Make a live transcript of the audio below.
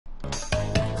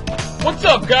What's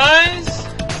up, guys?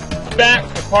 Back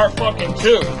for part fucking 2.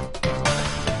 So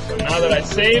now that I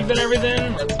saved and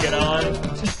everything, let's get on to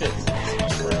business, my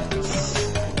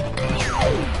friends.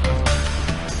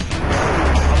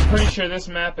 I'm pretty sure this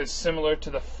map is similar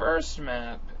to the first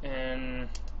map in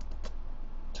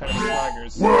Tiny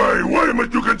Tigers. Why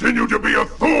must you continue to be a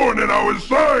thorn in our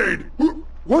side?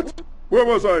 What? Where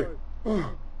was I?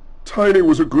 Oh, Tiny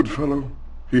was a good fellow.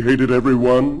 He hated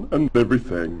everyone and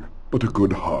everything, but a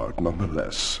good heart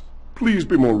nonetheless. Please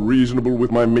be more reasonable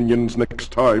with my minions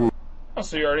next time. Oh,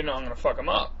 so you already know I'm gonna fuck him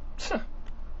up. See?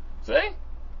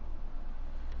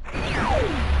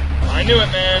 I knew it,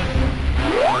 man.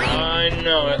 I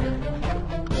know it.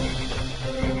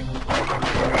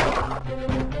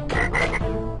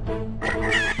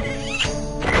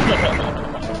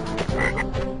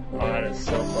 Oh, that is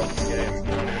so fucking gay. It's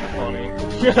not even funny.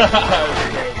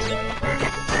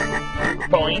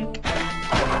 Boink.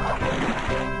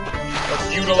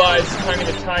 Let's utilize Tiny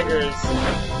the Tiger's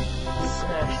smash.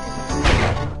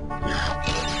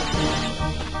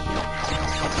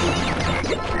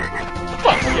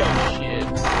 Fuck your shit.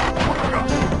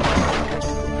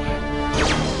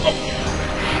 Oh yeah.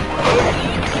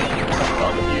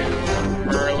 Fuck you,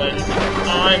 Merlin.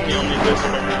 I'm the only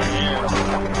wizard around here.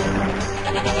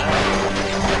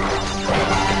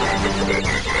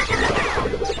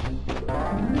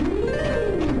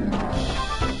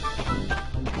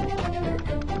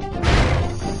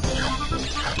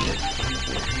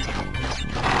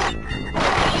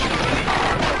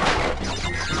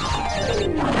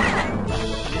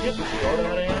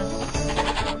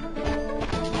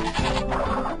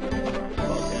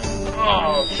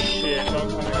 Oh shit, don't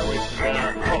tell me I wasted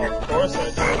that. Oh, of course I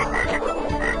did.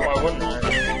 Why wouldn't I?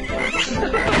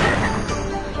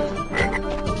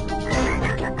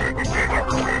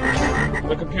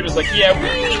 The computer's like, yeah,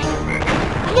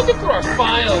 we're looking through our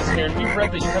files here, and we've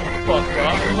read that you haven't fucked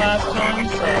up the last time,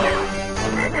 so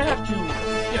we're gonna have to,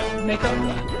 make up for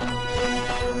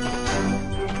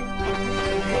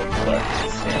that.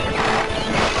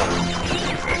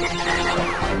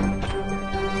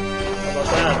 How about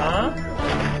that, huh?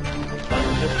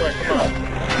 Just right, come on.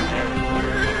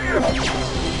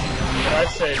 What I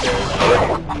say, dude?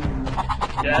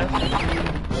 Yeah?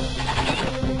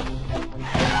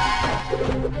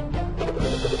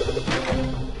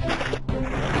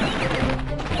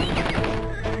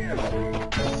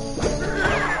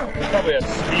 We probably have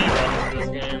speedruns in this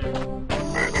game.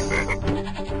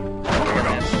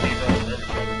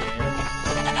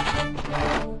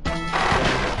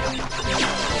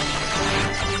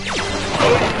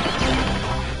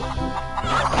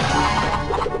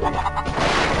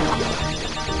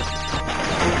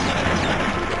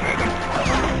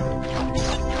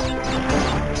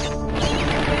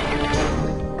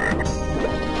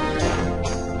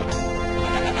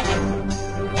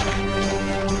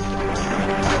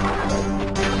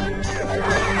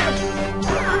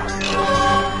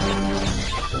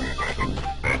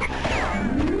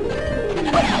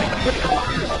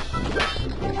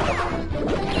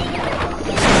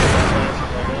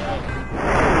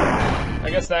 I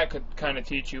guess that could kind of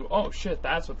teach you, oh shit,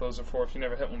 that's what those are for if you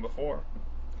never hit one before.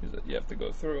 Because you have to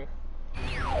go through.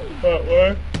 That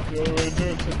way, the only way to do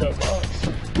it is hit that box.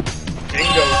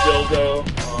 Bingo, dildo.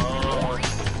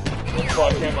 We'll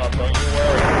fuck him up, don't you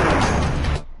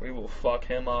worry. We will fuck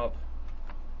him up.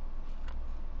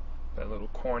 That little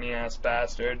corny ass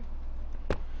bastard.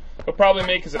 He'll probably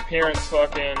make his appearance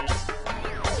fucking 3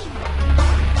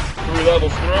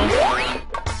 levels through.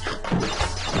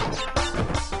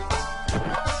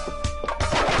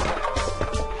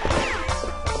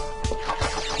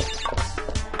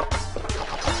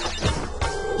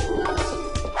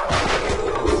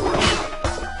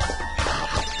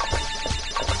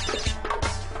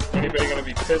 Anybody gonna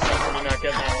be pissed for me not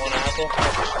getting that one apple?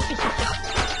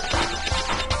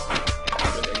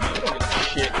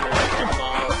 Shit, man. Come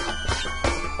on.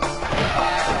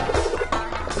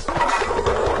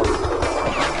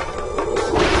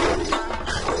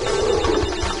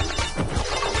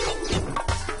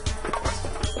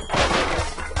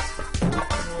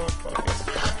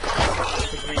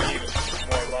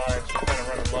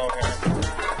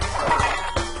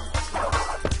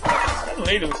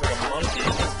 Lady looks like a monkey.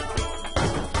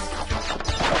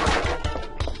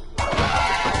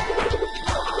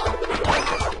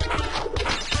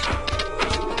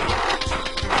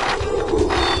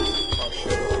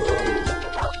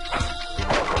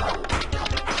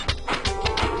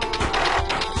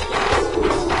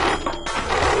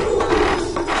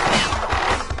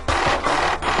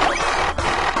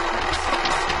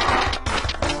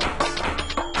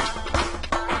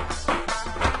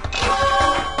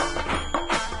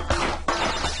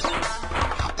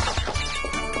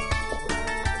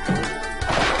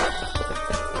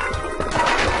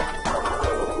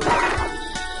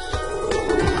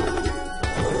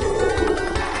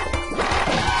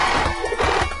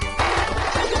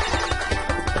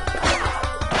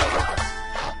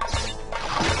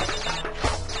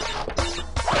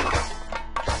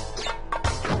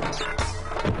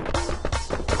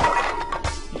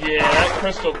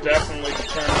 crystal definitely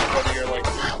determines whether you're like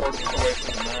 3 quarters away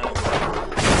from the map.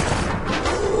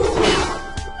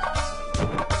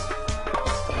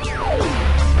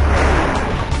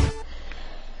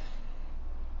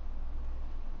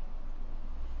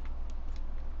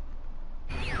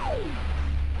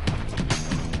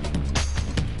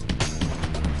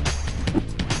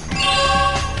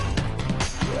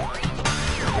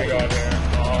 We got here.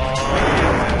 Oh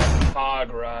yeah, hog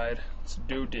ride. Let's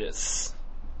do this.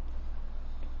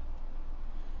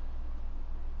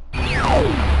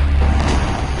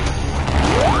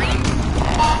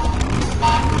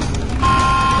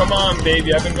 Come on,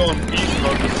 baby. I've been going beast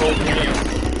mode this whole game.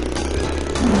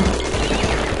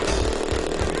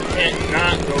 Can't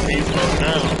not go beast mode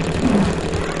now.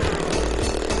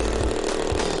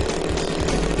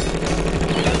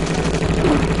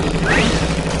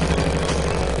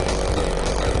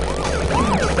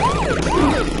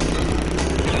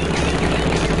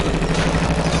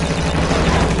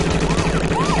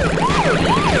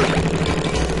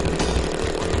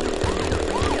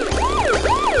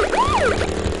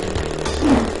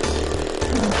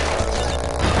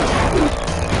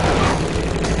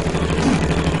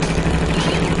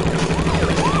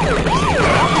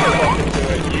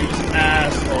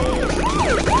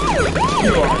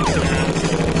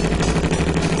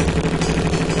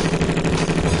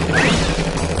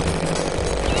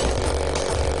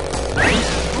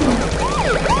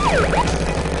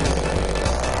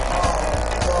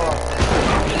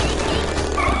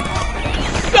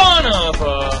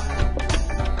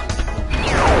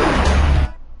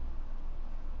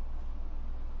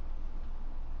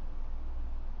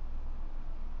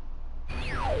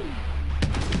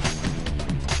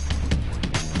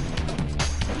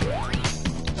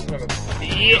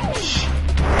 Bitch!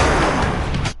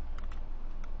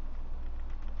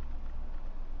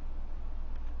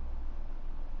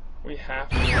 We have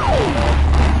to.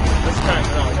 This time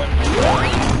not when I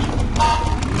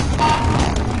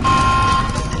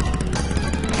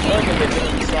like if they did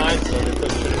it inside, so they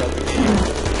put shit about the game.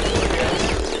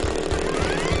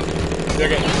 They're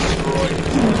getting destroyed.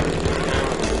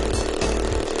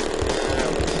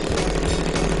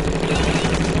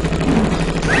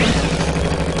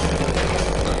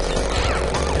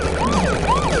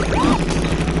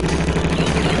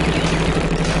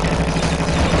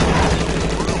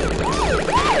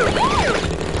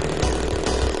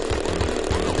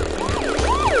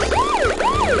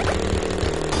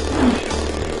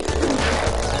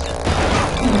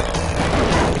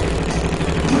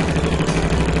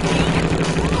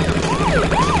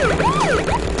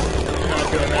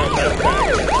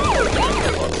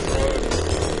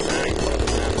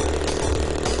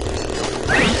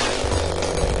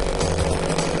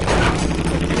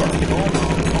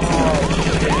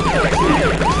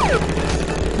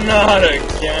 Not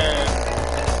again.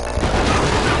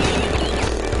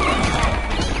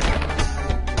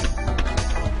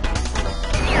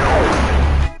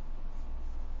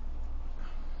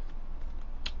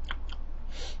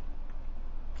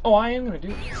 Oh, I am gonna do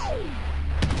this.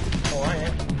 Oh, I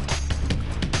am.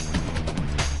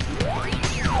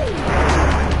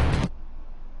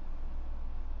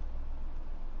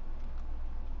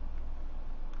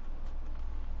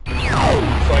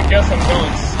 So I guess I'm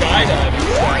going skydiving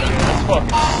Saturday. That's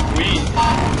fucking sweet.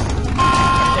 I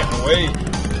can't wait.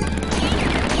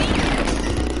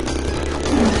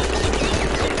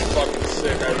 It's fucking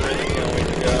sick. I really can't wait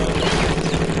to go.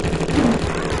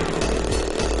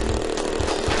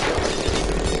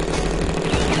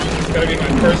 It's gonna be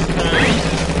my first time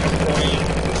at point.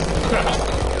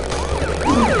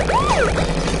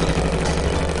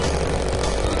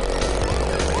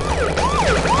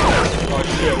 Oh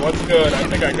shit, what's good? I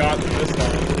think I got them this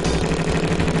time.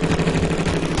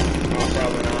 Oh,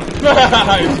 probably not.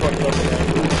 I just fucked up again.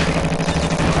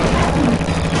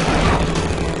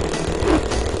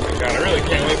 God, I really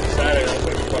can't wait for Saturday. That's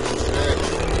gonna be fucking sick.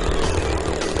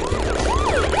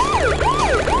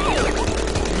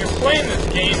 When you're playing this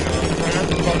game, though, you try not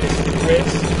to fucking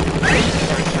twist.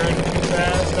 Try to turn too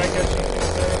fast, I guess you could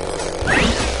say.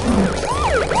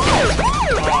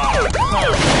 Oh,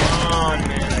 come on,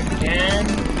 man. Again?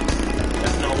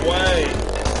 There's no way.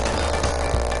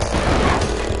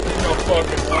 There's no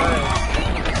fucking way.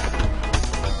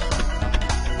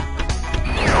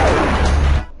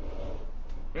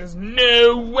 There's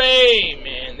no way,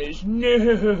 man. There's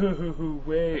no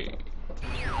way.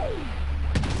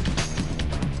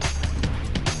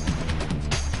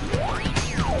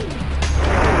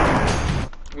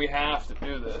 We have to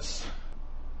do this.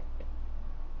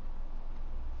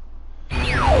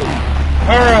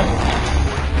 Alright.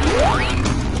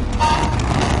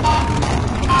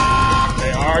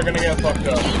 are gonna get fucked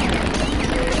up.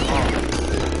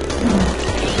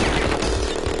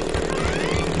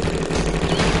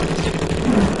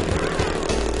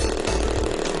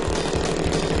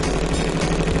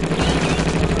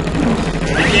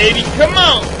 Baby, come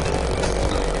on!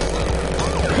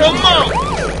 Come on!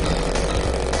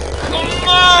 Come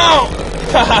on!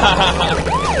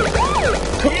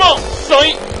 Come on, son!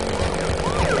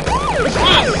 Come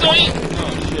on, son!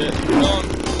 Oh shit, come on.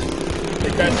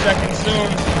 Take that second soon.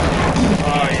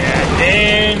 Oh yeah,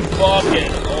 game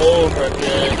fucking over,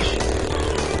 bitch.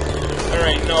 There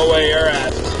ain't no way your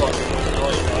ass is fucking winning. I'll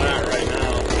let you know that right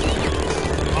now.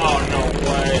 Oh no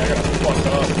way, I gotta fuck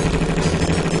up.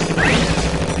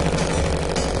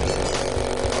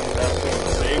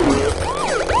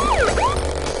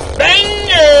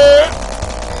 Banger!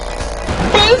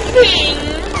 Buzzing!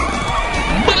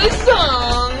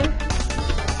 Buzzsong!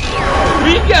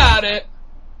 We got it!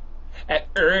 At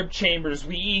Herb Chambers,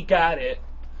 we got it.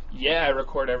 Yeah, I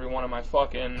record every one of my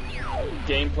fucking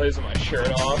gameplays with my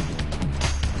shirt off.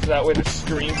 So that way the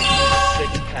screen can be a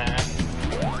six-pack.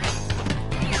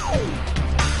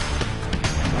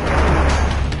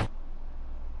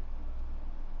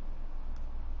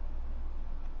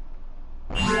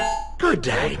 Good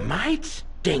day, mates.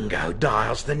 Dingo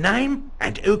Dial's the name,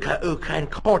 and Uka Uka and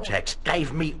Cortex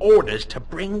gave me orders to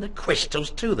bring the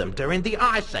crystals to them during the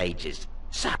Ice Ages.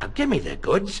 So give me the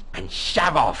goods and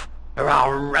shove off, or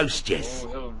I'll roast yous. Oh,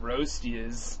 he'll roast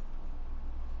yous.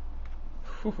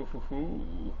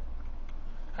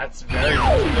 That's very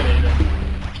intimidating.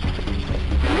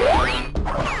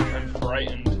 I'm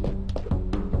frightened.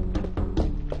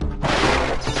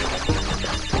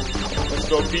 Let's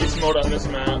go beast mode on this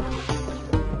map.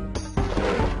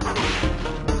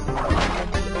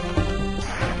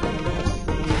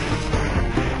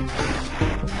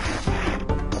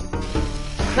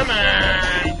 Come on!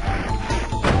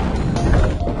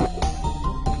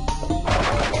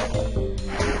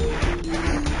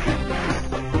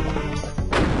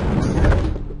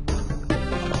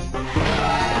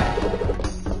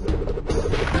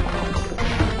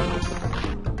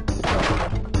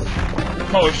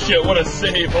 Oh shit, what a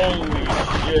save, holy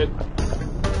shit.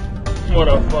 What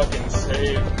a fucking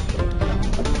save.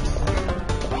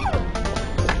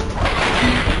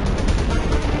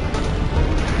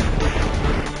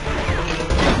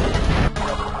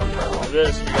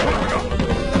 This, we gotta do a little bit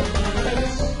of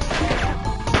this.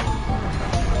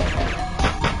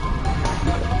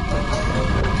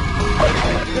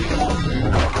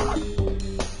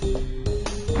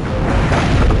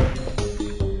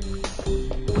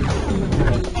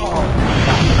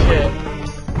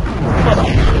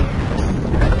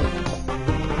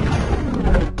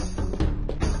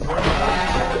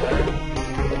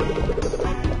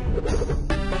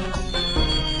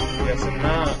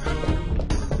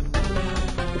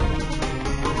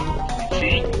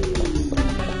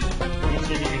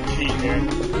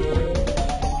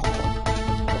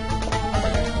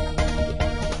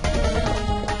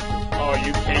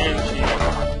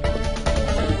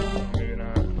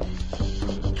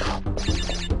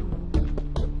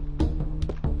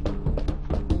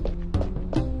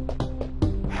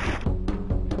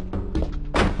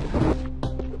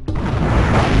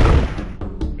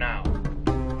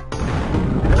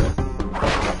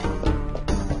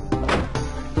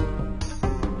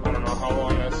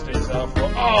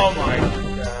 Oh my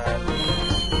god.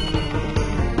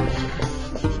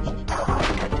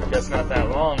 Guess not that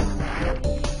long.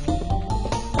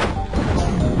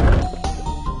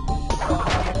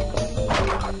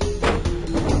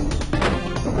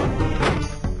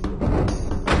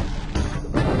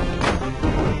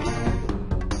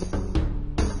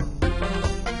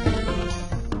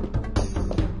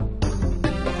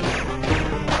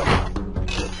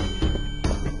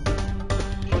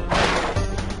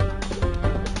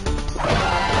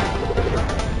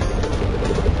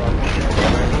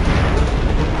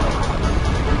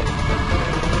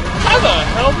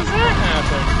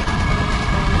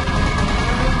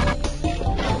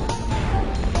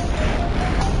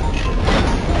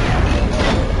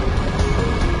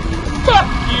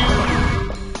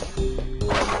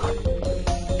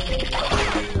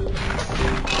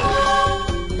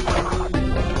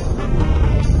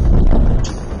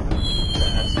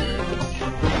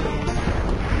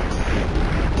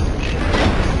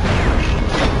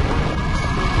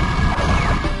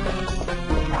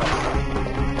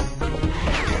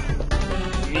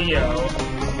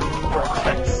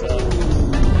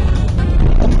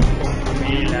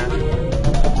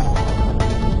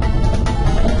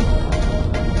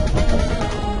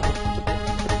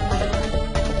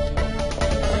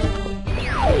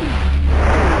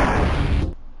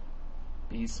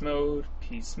 Beast mode,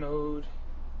 peace mode,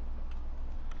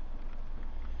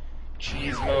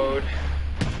 cheese mode,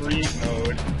 freeze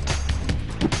mode.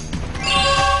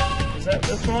 Is that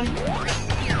this one?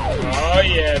 Oh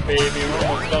yeah, baby, we're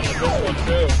almost done with this one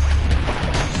too.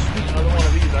 Sweet, another one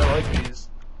of these, I like these.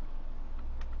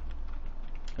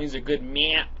 These are good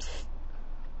maps.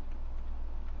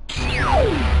 Any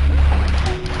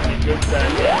good that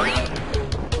game?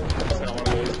 It's not one of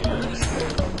those games.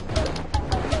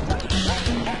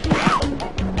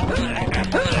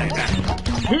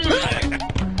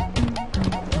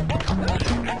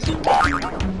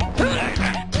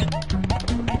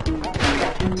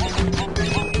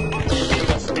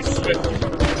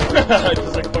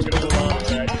 Just like fucking move on.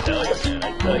 I tell you, man. I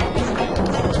tell you these things.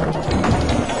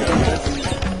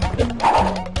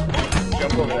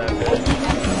 Jump over that bitch.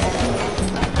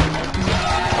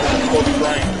 Kobe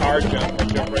Bryant car jump. I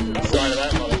jump right to the side of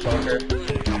that motherfucker.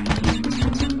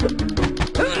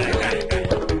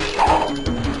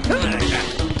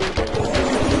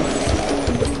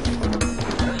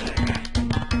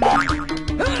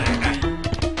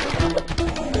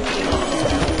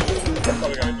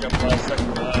 Probably gotta jump last second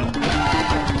for that.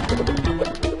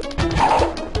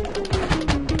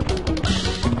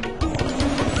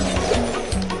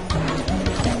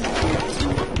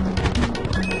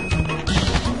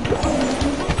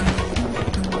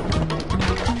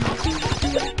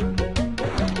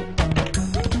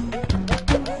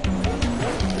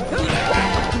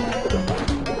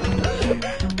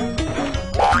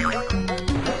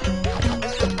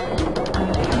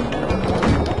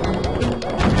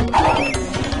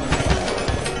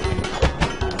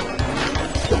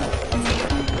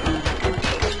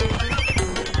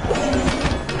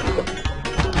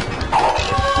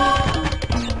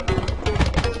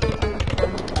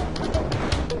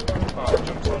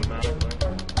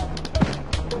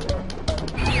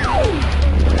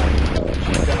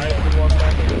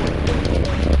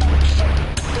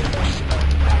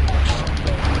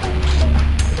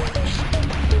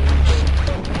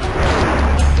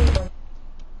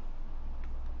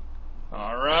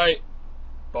 Alright,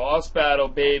 boss battle,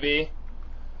 baby.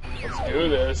 Let's do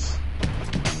this.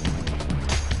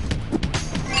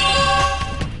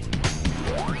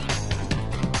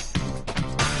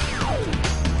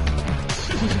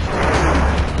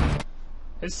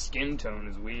 His skin tone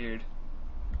is weird.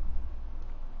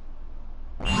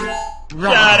 Right.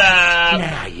 Shut up!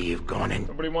 Now you've gone and...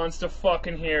 Nobody wants to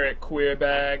fucking hear it, queer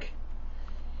bag.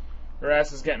 Your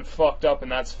ass is getting fucked up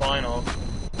and that's final.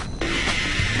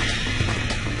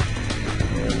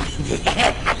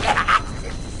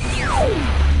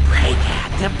 Break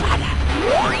out the butter.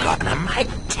 We're gonna make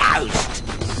toast.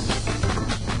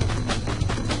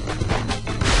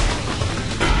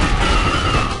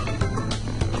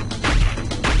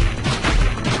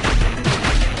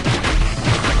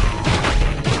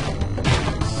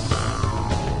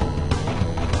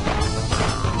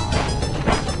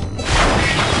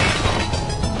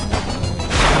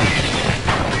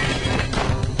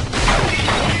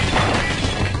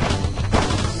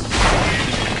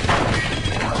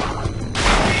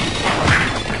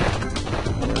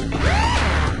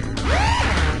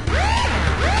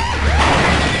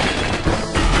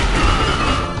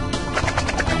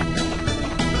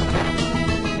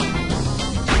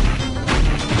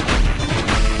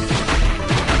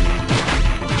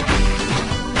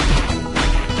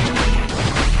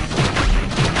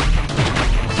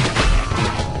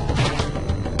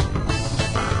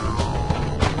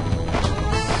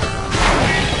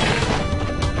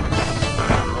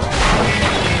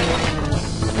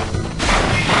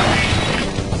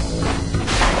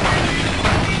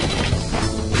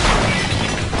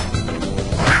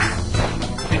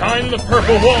 Behind the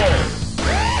purple wall!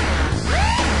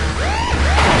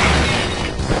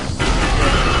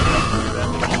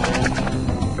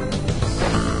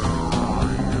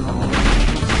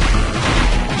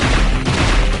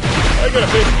 All you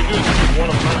gotta basically do is shoot one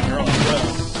of them out and you're all set.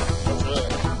 That's it.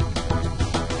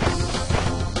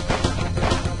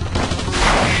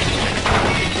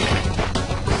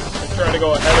 I try to go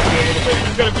ahead of you a little bit. You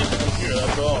just gotta beat the computer,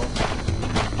 that's all.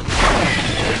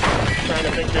 Trying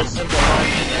to think you're simple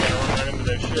minded and you're gonna run right into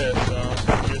their shit, so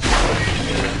you just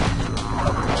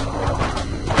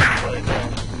really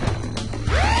don't.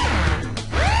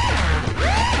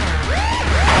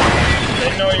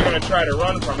 They know you're gonna try to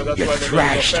run from it, that's You why they're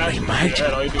thrashed gonna me, go fast.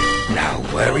 mate. All you do. No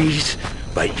worries,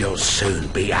 but you'll soon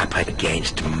be up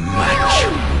against much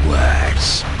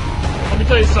worse. Let me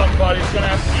tell you something, buddy, it's gonna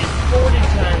have to be 40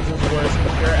 times as worse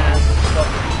because your ass is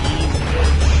fucking easy,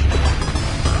 bitch.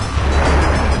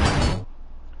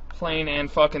 Plain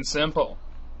and fucking simple.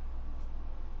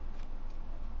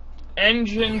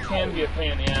 engine can be a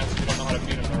pain in the ass if you don't know how to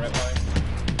beat it the right way.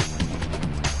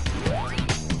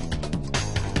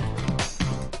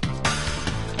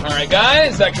 Alright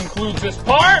guys, that concludes this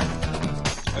part.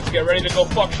 Let's get ready to go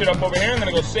fuck shit up over here. I'm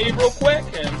gonna go save real quick,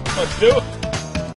 and let's do it.